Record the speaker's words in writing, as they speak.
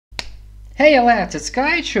Hey lads, it's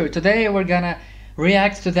Skychrew. Today we're gonna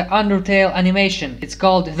react to the Undertale animation. It's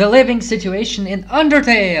called The Living Situation in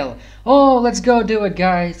Undertale. Oh, let's go do it,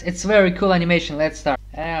 guys. It's very cool animation. Let's start.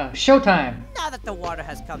 Showtime. Now that the water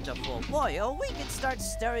has come to full boil, we can start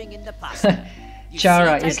stirring in the pasta.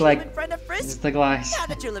 Chara is like is the glass. Now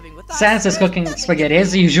that you're living with us, Sans is cooking spaghetti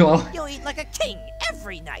as usual. You'll eat like a king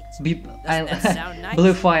every night. Nice?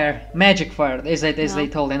 Blue fire, magic fire, as they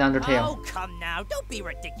told in Undertale. Oh, come now, don't be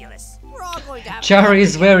ridiculous. We're all going to have Chara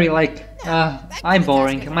is very like, I'm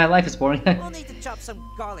boring. My life is boring. We'll need to chop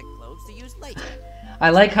some garlic cloves to use later. I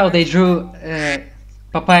like how they drew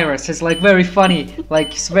Papyrus. It's like very funny,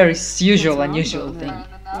 like it's very usual, unusual thing.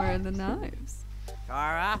 Where are the knives?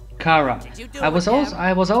 Kara. I was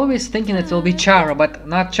always thinking it will be Chara, but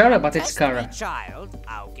not Chara, but it's Kara.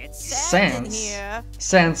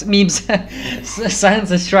 Sans memes.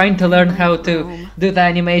 Sans is trying to learn how to do the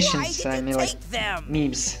animations. I mean, like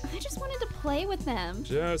memes. I just wanted to play with them.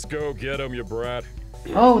 Just go get them, you brat.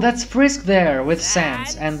 Oh, that's Frisk there with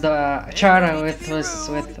Sans and Chara with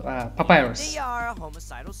Papyrus. They are a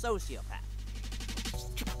homicidal sociopath.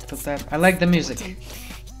 I like the music.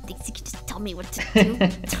 Thinks you can just tell me what to do?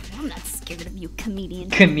 I'm not scared of you, comedian.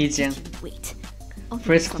 Wait.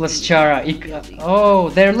 Frisk plus Chara. Oh,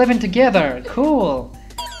 they're living together. Cool.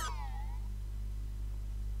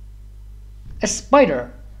 A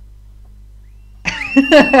spider.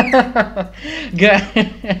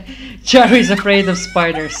 Chara is afraid of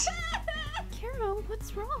spiders. Carol,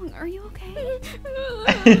 what's wrong? Are you okay?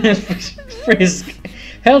 Frisk,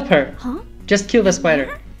 help her. Huh? Just kill the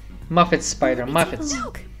spider. Muffet's spider. Muffet's.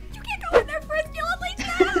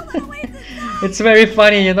 It's very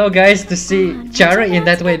funny, you know, guys, to see Chara in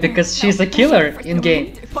that way because she's a killer in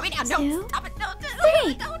game.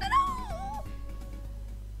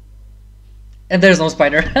 And there's no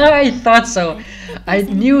spider. I thought so. I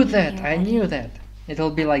knew that. I knew that.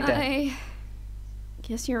 It'll be like that. I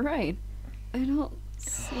guess you're right. I don't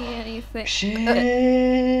see anything.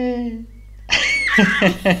 Shit.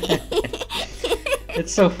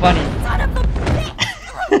 It's so funny.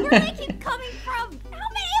 Where they keep coming from? How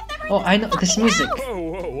many of them are oh, I know this music.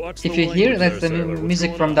 If you hear, that's the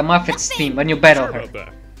music from the Muffet's theme when you battle her.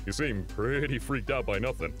 You seem pretty freaked out by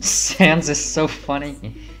nothing. Sans is so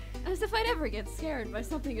funny. As if I'd ever get scared by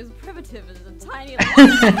something as primitive as a tiny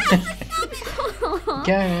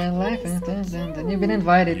Gary, then you've been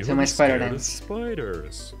invited to my spider dance.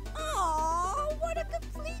 Spiders. Oh, what a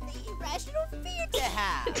completely irrational fear to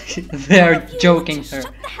have. They are joking her.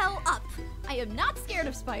 Shut the hell up. I am not scared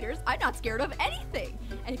of spiders. I'm not scared of anything.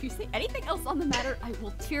 And if you say anything else on the matter, I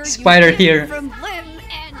will tear you here from limb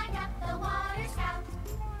and...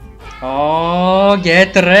 Oh,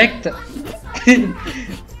 get wrecked.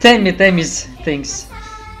 Tell me things.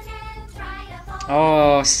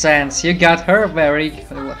 Oh, Sans, you got her very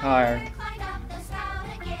hard.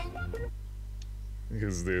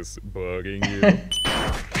 Is this bugging you?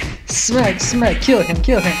 Smack, kill him.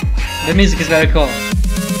 The music is very cool.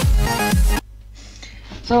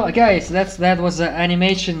 So guys, that was an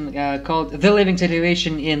animation called The Living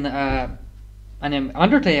Situation in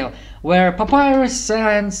Undertale, where Papyrus,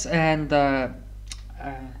 Sans, and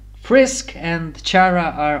Frisk and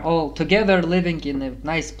Chara are all together living in a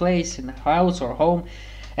nice place, in a house or home,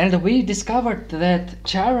 and we discovered that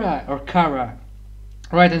Chara or Kara,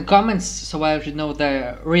 write in comments so I should know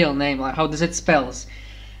the real name, like how does it spells.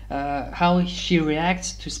 How she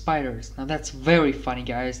reacts to spiders. Now that's very funny,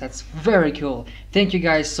 guys. That's very cool. Thank you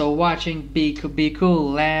guys for watching. Be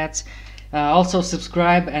cool, lads. Also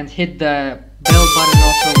subscribe and hit the bell button.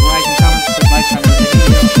 Also write in comments to like some of the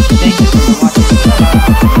video. Thank you for watching.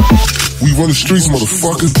 We run the streets,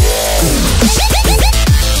 motherfucker.